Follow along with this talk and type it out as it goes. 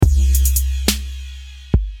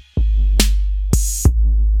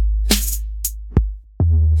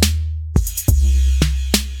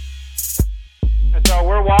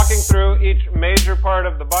major part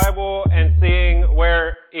of the Bible and seeing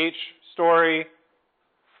where each story,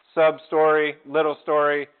 sub-story, little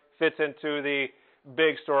story fits into the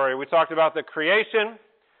big story. We talked about the creation.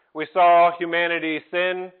 We saw humanity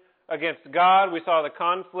sin against God. We saw the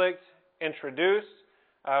conflict introduced.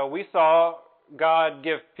 We saw God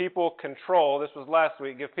give people control. This was last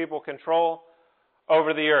week. Give people control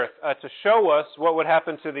over the earth to show us what would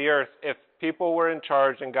happen to the earth if people were in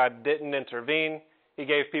charge and God didn't intervene. He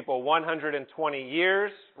gave people 120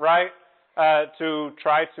 years, right, to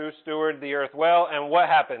try to steward the earth well. And what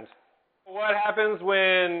happened? What happens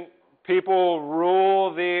when people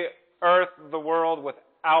rule the earth, the world,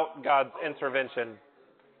 without God's intervention?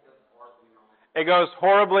 It goes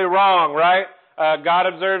horribly wrong, right? God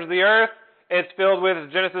observes the earth. It's filled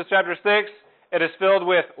with, Genesis chapter 6, it is filled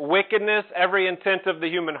with wickedness. Every intent of the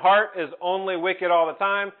human heart is only wicked all the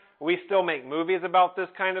time. We still make movies about this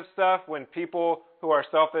kind of stuff. When people who are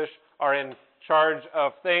selfish are in charge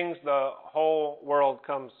of things, the whole world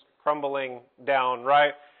comes crumbling down,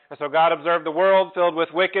 right? And so God observed the world filled with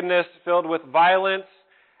wickedness, filled with violence,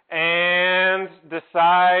 and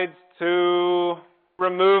decides to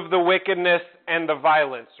remove the wickedness and the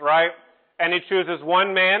violence, right? And He chooses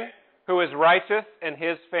one man who is righteous in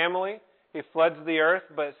his family. He floods the earth,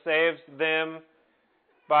 but saves them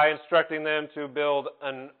by instructing them to build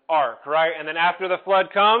an ark, right? And then after the flood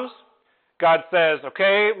comes, God says,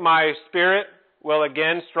 okay, my Spirit will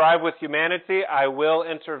again strive with humanity. I will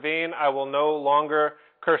intervene. I will no longer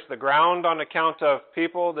curse the ground on account of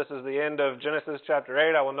people. This is the end of Genesis chapter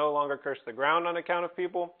 8. I will no longer curse the ground on account of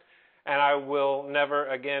people. And I will never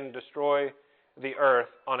again destroy the earth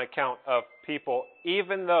on account of people,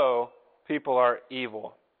 even though people are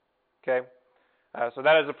evil. Okay? So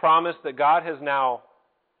that is a promise that God has now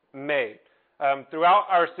made. Throughout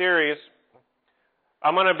our series,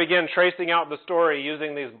 I'm going to begin tracing out the story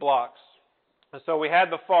using these blocks. And so we had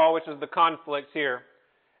the fall, which is the conflict here.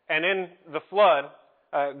 And in the flood,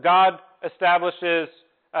 God establishes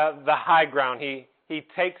the high ground. He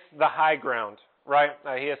takes the high ground, right?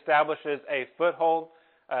 He establishes a foothold.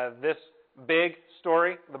 This big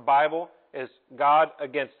story, the Bible, is God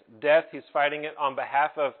against death. He's fighting it on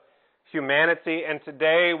behalf of humanity. And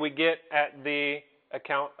today we get at the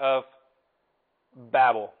account of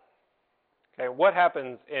Babel. Okay, what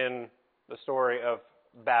happens in the story of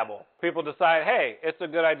Babel? People decide, hey, it's a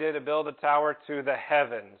good idea to build a tower to the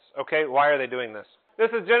heavens. Okay, why are they doing this? This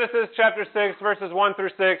is Genesis chapter 6, verses 1 through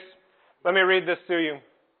 6. Let me read this to you.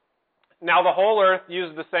 Now the whole earth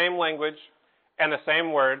used the same language and the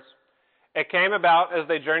same words. It came about as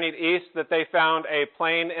they journeyed east that they found a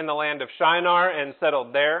plain in the land of Shinar and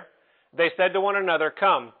settled there. They said to one another,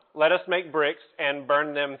 come, let us make bricks and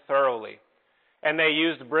burn them thoroughly. And they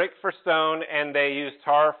used brick for stone, and they used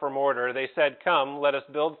tar for mortar. They said, come, let us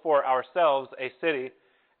build for ourselves a city,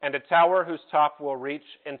 and a tower whose top will reach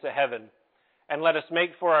into heaven. And let us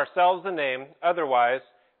make for ourselves a name, otherwise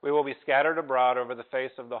we will be scattered abroad over the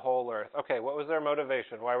face of the whole earth. Okay, what was their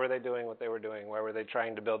motivation? Why were they doing what they were doing? Why were they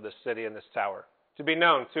trying to build this city and this tower? To be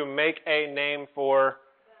known, to make a name for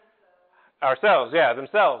ourselves,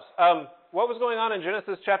 themselves. What was going on in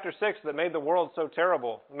Genesis chapter 6 that made the world so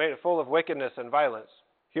terrible, made it full of wickedness and violence?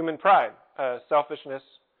 Human pride, selfishness,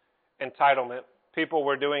 entitlement. People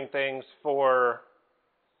were doing things for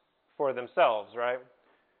themselves, right?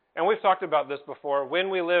 And we've talked about this before. When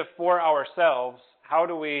we live for ourselves, how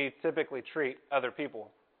do we typically treat other people?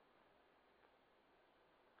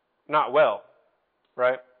 Not well,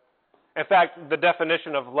 right? In fact, the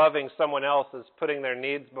definition of loving someone else is putting their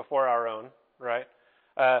needs before our own, right?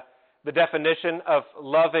 The definition of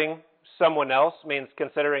loving someone else means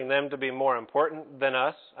considering them to be more important than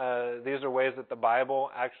us. These are ways that the Bible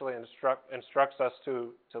actually instructs us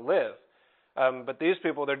to live. But these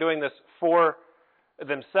people, they're doing this for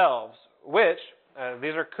themselves, which,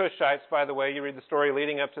 these are Cushites, by the way. You read the story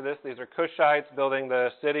leading up to this. These are Cushites building the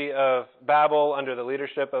city of Babel under the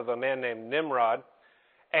leadership of a man named Nimrod.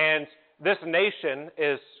 And this nation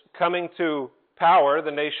is coming to power, the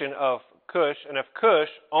nation of Cush. And if Cush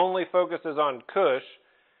only focuses on Cush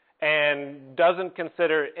and doesn't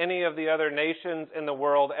consider any of the other nations in the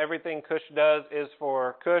world, everything Cush does is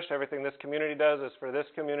for Cush. Everything this community does is for this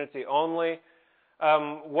community only.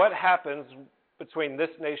 What happens between this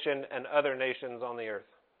nation and other nations on the earth?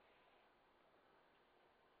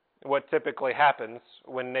 What typically happens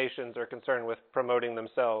when nations are concerned with promoting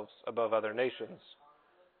themselves above other nations?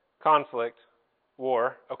 Conflict,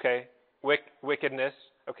 war, okay, wickedness,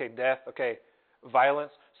 okay, death, okay,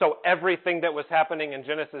 violence. So everything that was happening in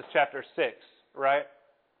Genesis chapter 6, right?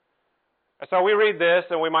 And so we read this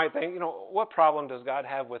and we might think, what problem does God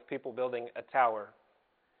have with people building a tower?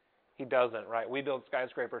 He doesn't, right? We build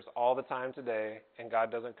skyscrapers all the time today, and God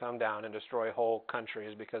doesn't come down and destroy whole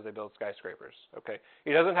countries because they build skyscrapers, okay?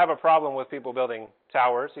 He doesn't have a problem with people building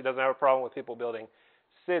towers. He doesn't have a problem with people building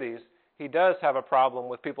cities. He does have a problem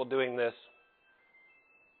with people doing this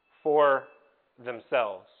for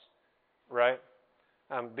themselves, right?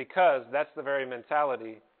 Because that's the very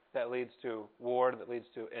mentality that leads to war, that leads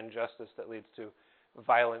to injustice, that leads to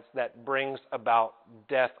violence, that brings about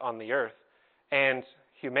death on the earth. And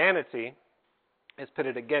humanity is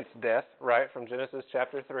pitted against death, right, from Genesis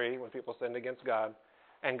chapter 3, when people sinned against God.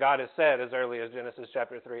 And God has said, as early as Genesis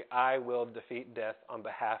chapter 3, I will defeat death on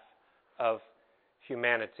behalf of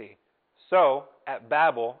humanity. So, at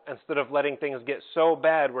Babel, instead of letting things get so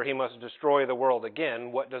bad where he must destroy the world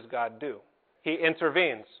again, what does God do? He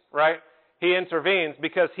intervenes, right? He intervenes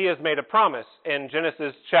because he has made a promise. In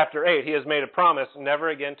Genesis chapter 8, he has made a promise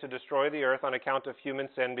never again to destroy the earth on account of human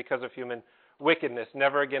sin because of human wickedness,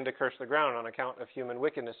 never again to curse the ground on account of human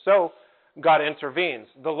wickedness. So, God intervenes.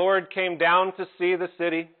 The Lord came down to see the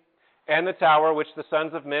city and the tower which the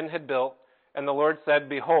sons of men had built, and the Lord said,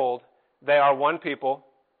 Behold, they are one people,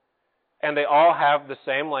 and they all have the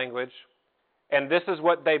same language, and this is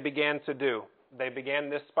what they began to do. They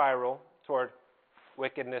began this spiral toward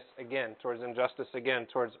wickedness again, towards injustice again,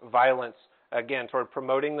 towards violence again, toward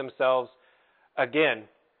promoting themselves again.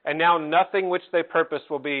 And now nothing which they purpose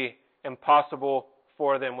will be impossible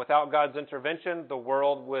for them. Without God's intervention, the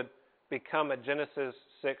world would become a Genesis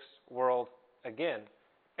 6 world again.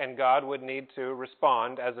 And God would need to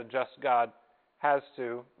respond, as a just God has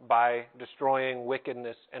to, by destroying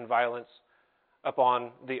wickedness and violence upon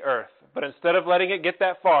the earth. But instead of letting it get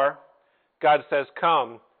that far, God says,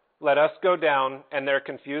 Come, let us go down, and there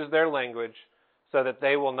confuse their language, so that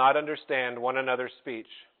they will not understand one another's speech.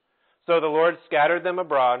 So the Lord scattered them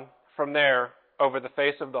abroad from there over the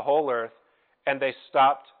face of the whole earth, and they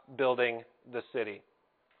stopped building the city.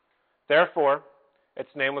 Therefore, its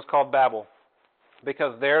name was called Babel,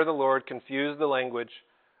 because there the Lord confused the language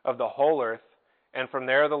of the whole earth, and from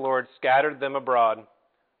there the Lord scattered them abroad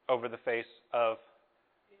over the face of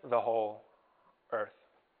the whole earth.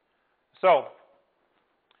 So,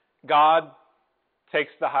 God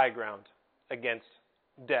takes the high ground against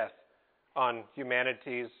death on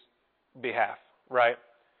humanity's behalf, right?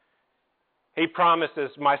 He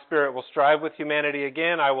promises, my spirit will strive with humanity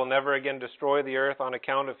again. I will never again destroy the earth on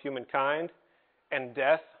account of humankind. And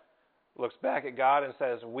death looks back at God and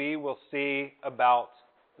says, we will see about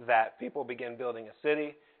that. People begin building a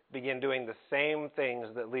city, begin doing the same things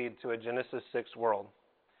that lead to a Genesis 6 world.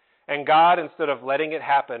 And God, instead of letting it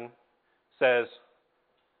happen, says,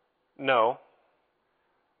 no,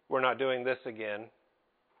 we're not doing this again.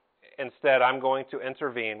 Instead, I'm going to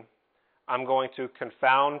intervene. I'm going to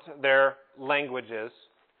confound their languages,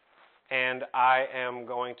 and I am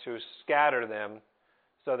going to scatter them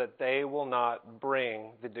so that they will not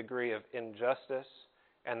bring the degree of injustice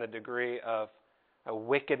and the degree of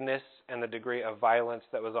wickedness and the degree of violence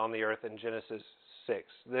that was on the earth in Genesis 6.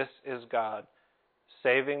 This is God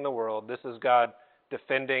saving the world. This is God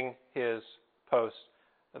defending his post,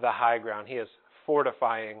 the high ground. He is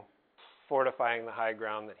fortifying the high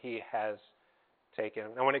ground that he has taken.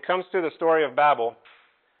 And when it comes to the story of Babel,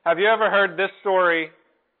 have you ever heard this story,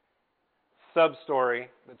 sub-story,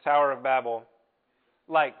 the Tower of Babel,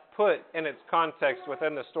 like put in its context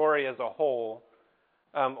within the story as a whole?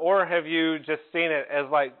 Or have you just seen it as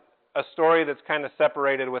like a story that's kind of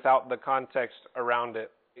separated without the context around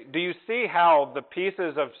it? Do you see how the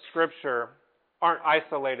pieces of Scripture aren't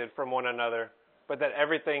isolated from one another, but that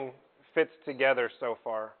everything fits together so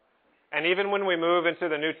far? And even when we move into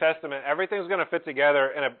the New Testament, everything's going to fit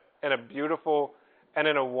together in a beautiful and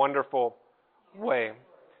in a wonderful way.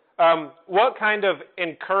 What kind of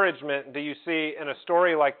encouragement do you see in a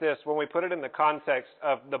story like this when we put it in the context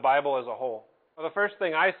of the Bible as a whole? Well, the first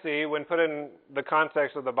thing I see when put in the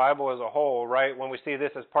context of the Bible as a whole, right, when we see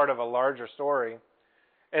this as part of a larger story,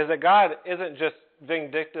 is that God isn't just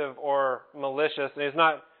vindictive or malicious, and he's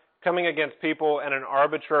not coming against people in an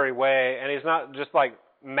arbitrary way, and he's not just like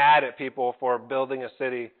mad at people for building a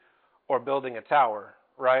city or building a tower,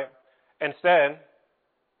 right? Instead,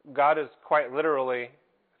 God is quite literally,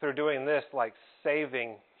 through doing this, like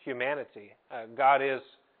saving humanity. God is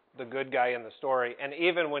the good guy in the story. And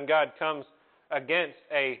even when God comes against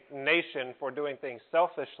a nation for doing things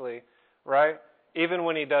selfishly, right? Even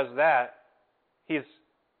when he does that, he's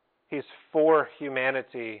for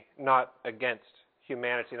humanity, not against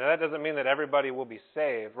humanity. Now, that doesn't mean that everybody will be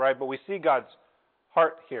saved, right? But we see God's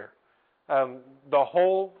heart here. The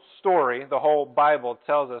whole story, the whole Bible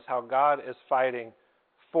tells us how God is fighting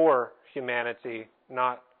for humanity,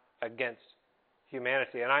 not against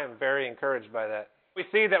humanity, and I am very encouraged by that. We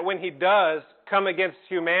see that when he does come against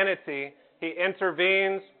humanity, he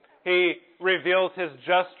intervenes, he reveals his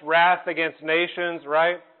just wrath against nations,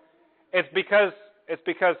 right? It's because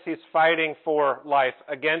he's fighting for life,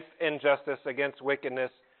 against injustice, against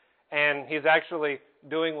wickedness, and he's actually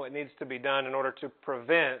doing what needs to be done in order to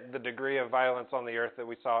prevent the degree of violence on the earth that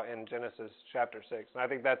we saw in Genesis chapter 6. And I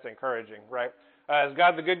think that's encouraging, right? Is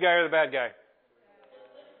God the good guy or the bad guy? Is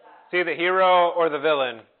he the hero or the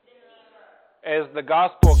villain? Is the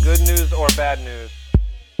gospel good news or bad news?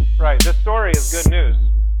 Right, this story is good news.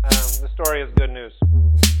 This story is good news.